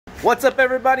What's up,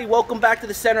 everybody? Welcome back to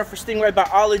the Center for Stingray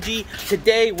Biology.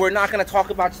 Today we're not going to talk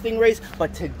about stingrays,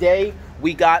 but today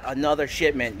we got another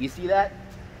shipment. You see that?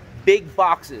 Big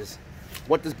boxes.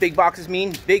 What does big boxes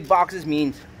mean? Big boxes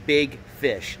means big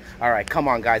fish. All right, come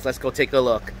on guys, let's go take a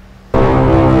look.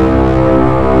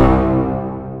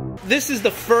 This is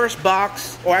the first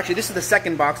box, or actually this is the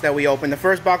second box that we opened. The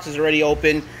first box is already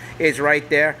open, is right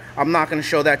there. I'm not going to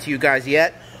show that to you guys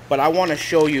yet, but I want to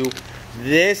show you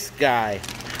this guy.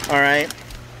 All right,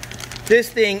 this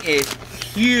thing is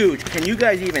huge. Can you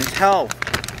guys even tell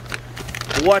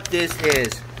what this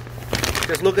is?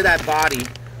 Just look at that body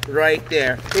right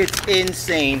there. It's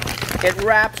insane. It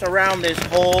wraps around this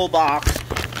whole box,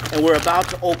 and we're about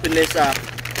to open this up.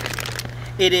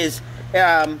 It is,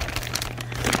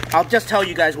 I'll just tell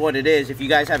you guys what it is if you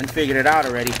guys haven't figured it out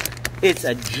already. It's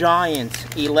a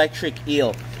giant electric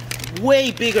eel,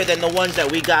 way bigger than the ones that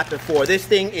we got before. This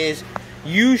thing is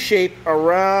U-shaped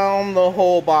around the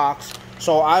whole box,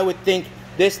 so I would think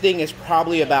this thing is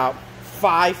probably about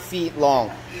 5 feet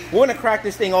long. We're gonna crack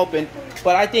this thing open,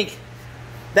 but I think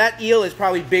that eel is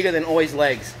probably bigger than Oi's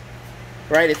legs,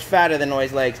 right? It's fatter than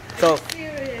Oi's legs. So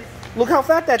look how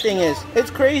fat that thing is.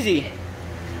 It's crazy.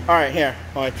 All right, here.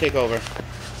 All right, take over.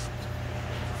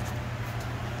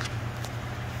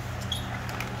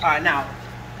 All right, now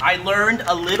I learned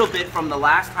a little bit from the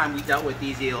last time we dealt with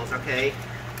these eels. Okay.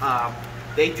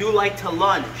 They do like to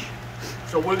lunge,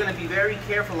 so we're going to be very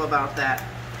careful about that,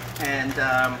 and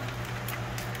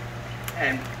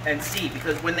see,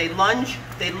 because when they lunge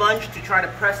to try to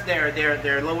press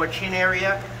their lower chin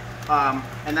area,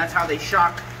 and that's how they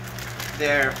shock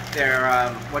their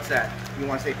what's that? You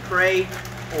want to say prey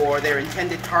or their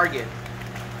intended target.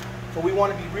 So we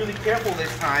want to be really careful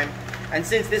this time, and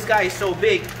since this guy is so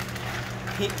big,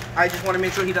 I just want to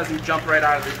make sure he doesn't jump right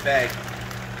out of this bag.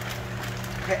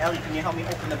 Okay, Ellie, can you help me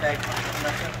open the bag?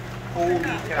 Holy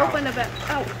cow. Open the bag.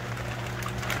 Oh.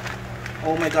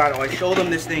 Oh my god, I showed them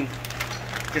this thing.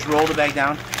 Just roll the bag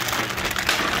down.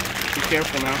 Be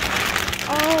careful now.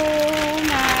 Oh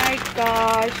my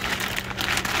gosh.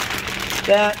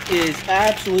 That is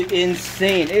absolutely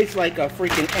insane. It's like a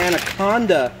freaking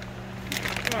anaconda.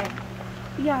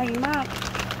ใหญ่มาก.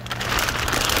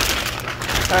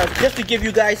 Just to give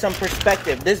you guys some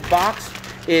perspective, this box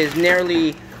is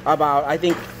nearly about, I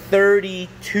think,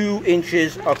 32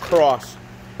 inches across,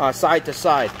 side to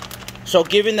side. So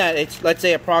given that it's, let's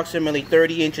say, approximately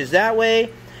 30 inches that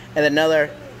way, and another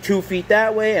 2 feet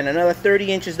that way, and another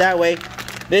 30 inches that way,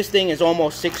 this thing is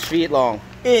almost 6 feet long.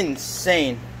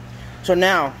 Insane. So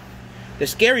now, the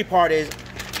scary part is,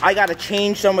 I gotta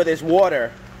change some of this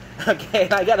water. Okay,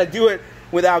 I gotta do it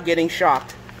without getting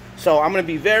shocked. So I'm gonna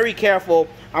be very careful.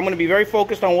 I'm gonna be very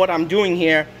focused on what I'm doing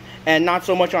here, and not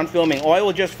so much on filming. Oi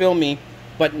will just film me,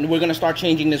 but we're gonna start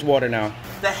changing this water now.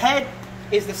 The head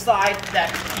is the side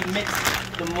that emits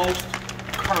the most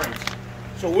current.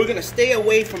 So we're gonna stay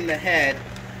away from the head.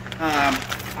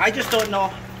 I just don't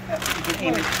know. You can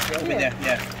aim it over there,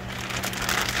 yeah.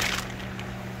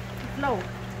 No.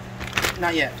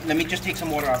 Not yet. Let me just take some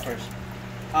water out first.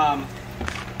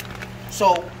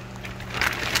 So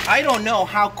I don't know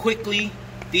how quickly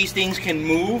these things can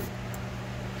move.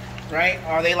 Right?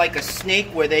 Are they like a snake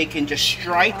where they can just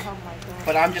strike? Oh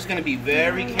but I'm just going to be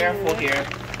very careful here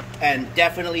and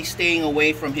definitely staying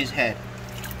away from his head.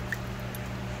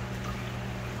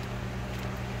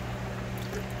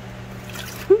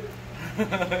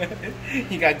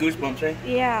 You got goosebumps, right?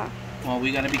 Yeah. Well,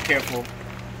 we got to be careful.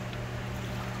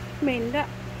 เหม็นอะ.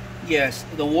 Yes,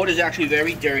 the water is actually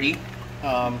very dirty.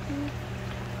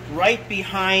 Right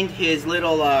behind his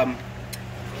little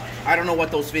I don't know what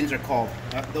those fins are called.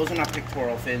 Those are not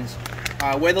pectoral fins.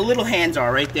 Where the little hands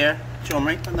are, right there. Show them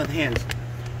right under the hands.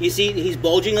 You see, he's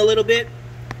bulging a little bit.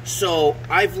 So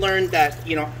I've learned that,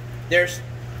 you know,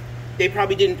 they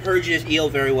probably didn't purge this eel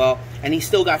very well, and he's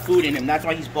still got food in him. That's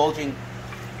why he's bulging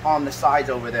on the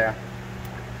sides over there.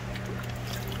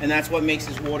 And that's what makes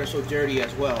his water so dirty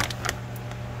as well.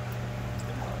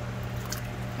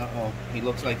 Uh-oh, he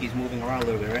looks like he's moving around a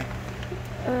little bit, right?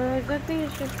 I think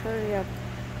it's just hurry up.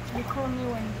 You call me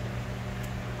when.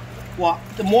 Well,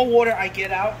 the more water I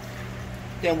get out,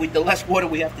 then the less water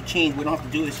we have to change. We don't have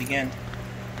to do this again.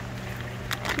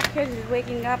 Because he's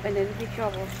waking up and then he's in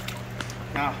trouble.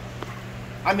 Now,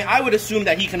 I mean, I would assume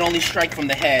that he can only strike from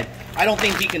the head. I don't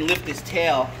think he can lift his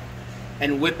tail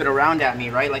and whip it around at me,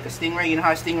 right? Like a stingray. You know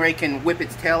how a stingray can whip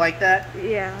its tail like that?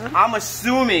 Yeah. I'm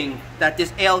assuming that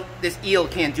this eel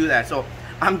can't do that. So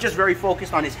I'm just very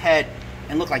focused on his head.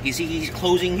 And look, like you see, he's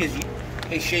closing his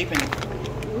shape and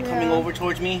coming over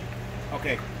towards me.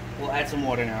 Okay, we'll add some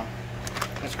water now.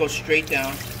 Let's go straight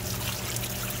down.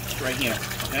 right here,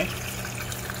 okay?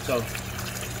 So,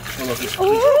 oh look,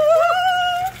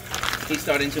 he's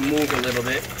starting to move a little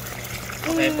bit,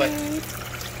 okay? But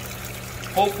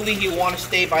hopefully he'll want to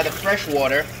stay by the fresh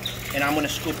water, and I'm going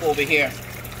to scoop over here.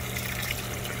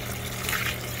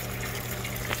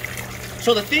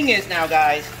 So the thing is now,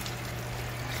 guys,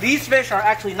 these fish are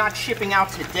actually not shipping out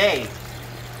today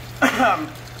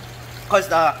because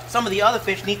some of the other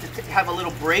fish need to have a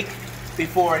little break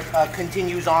before it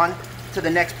continues on to the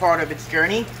next part of its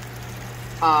journey.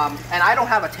 And I don't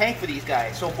have a tank for these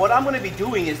guys. So what I'm going to be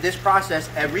doing is this process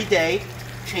every day,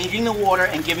 changing the water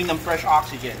and giving them fresh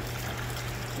oxygen.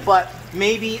 But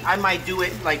maybe I might do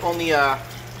it like only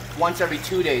once every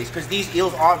 2 days because these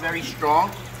eels are very strong.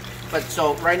 But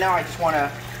so right now I just want to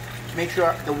make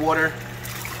sure the water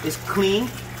is clean,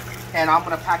 and I'm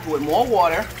going to pack it with more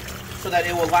water so that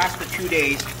it will last for 2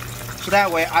 days. So that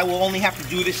way I will only have to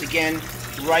do this again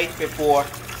right before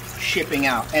shipping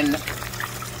out. And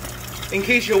in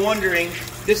case you're wondering,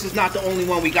 this is not the only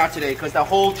one we got today because the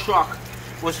whole truck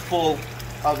was full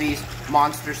of these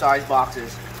monster sized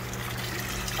boxes.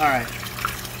 Alright.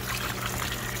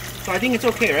 So I think it's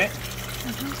okay, right?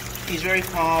 He's very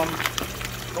calm,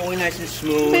 going nice and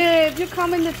smooth. Babe, you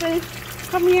come in the thing.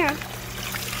 Come here.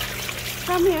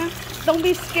 Come here. Don't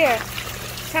be scared.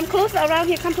 Come close around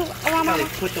here. Come around. Now they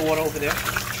put the water over there.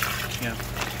 Yeah.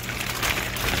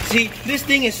 See, this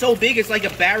thing is so big, it's like a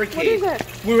barricade. What is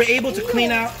it? We were able to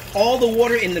clean out all the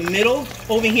water in the middle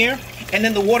over here, and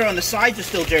then the water on the sides is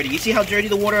still dirty. You see how dirty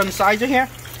the water on the sides are here?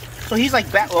 So he's like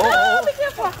back. Oh, be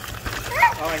careful.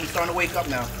 All right, he's starting to wake up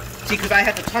now. See, because I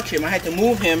had to touch him. I had to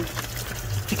move him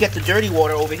to get the dirty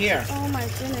water over here. Oh my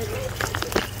goodness.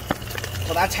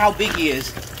 So that's how big he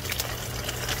is.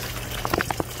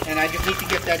 And I just need to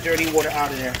get that dirty water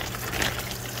out of there.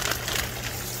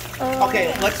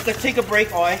 Okay, let's take a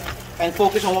break, Oi, and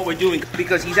focus on what we're doing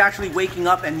because he's actually waking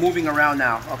up and moving around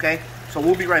now, okay? So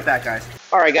we'll be right back, guys.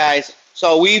 All right, guys.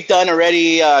 So we've done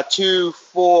already 2,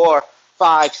 4,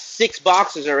 5, 6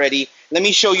 boxes already. Let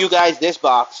me show you guys this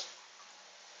box.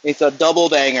 It's a double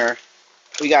banger.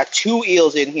 We got 2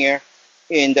 eels in here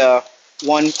in the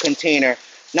one container.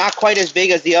 Not quite as big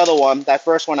as the other one, that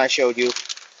first one I showed you.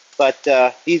 But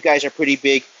these guys are pretty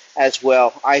big as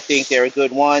well. I think they're a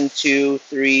good 1, 2,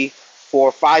 3,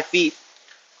 4, 5 feet.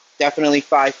 Definitely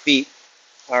 5 feet.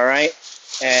 All right.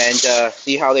 And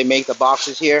see how they make the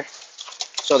boxes here?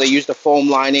 So they use the foam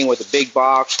lining with a big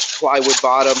box, plywood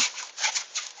bottom.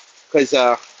 Because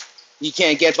you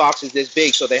can't get boxes this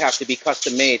big, so they have to be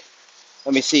custom made.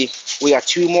 Let me see. We got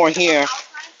 2 more here.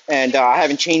 And I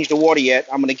haven't changed the water yet.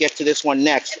 I'm going to get to this one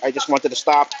next. I just wanted to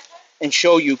stop and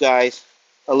show you guys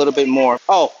a little bit more.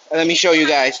 Oh, and let me show you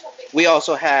guys. We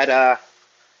also had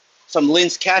some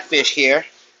Lince Catfish here.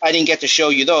 I didn't get to show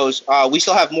you those. We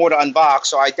still have more to unbox,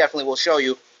 so I definitely will show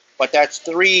you. But that's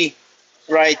 3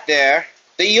 right there.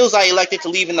 The eels I elected to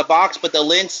leave in the box, but the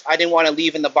Lince I didn't want to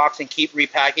leave in the box and keep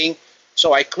repacking.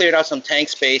 So I cleared out some tank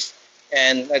space.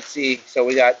 And let's see. So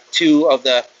we got 2 of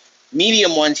the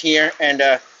medium ones here and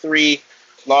 3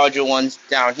 larger ones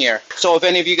down here. So if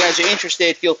any of you guys are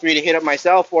interested, feel free to hit up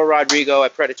myself or Rodrigo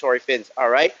at Predatory Fins. All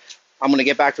right, I'm going to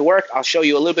get back to work. I'll show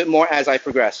you a little bit more as I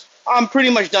progress. I'm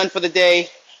pretty much done for the day.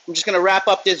 I'm just going to wrap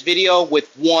up this video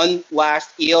with one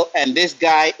last eel, and this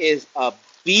guy is a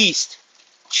beast.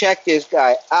 Check this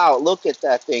guy out. Look at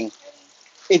that thing.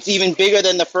 It's even bigger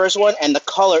than the first one, and the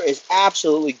color is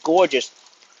absolutely gorgeous.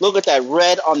 Look at that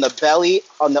red on the belly,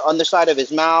 on the underside of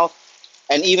his mouth,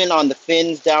 and even on the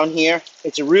fins down here.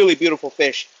 It's a really beautiful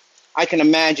fish. I can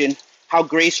imagine how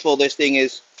graceful this thing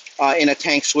is in a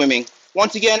tank swimming.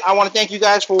 Once again, I want to thank you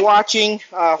guys for watching.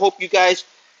 Hope you guys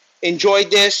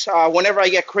enjoyed this. Whenever I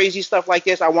get crazy stuff like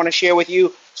this, I want to share with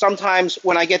you. Sometimes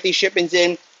when I get these shipments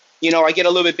in, you know, I get a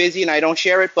little bit busy and I don't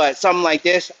share it, but something like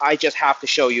this, I just have to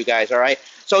show you guys, all right?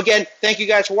 So again, thank you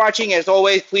guys for watching. As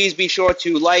always, please be sure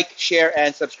to like, share,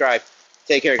 and subscribe.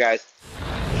 Take care, guys.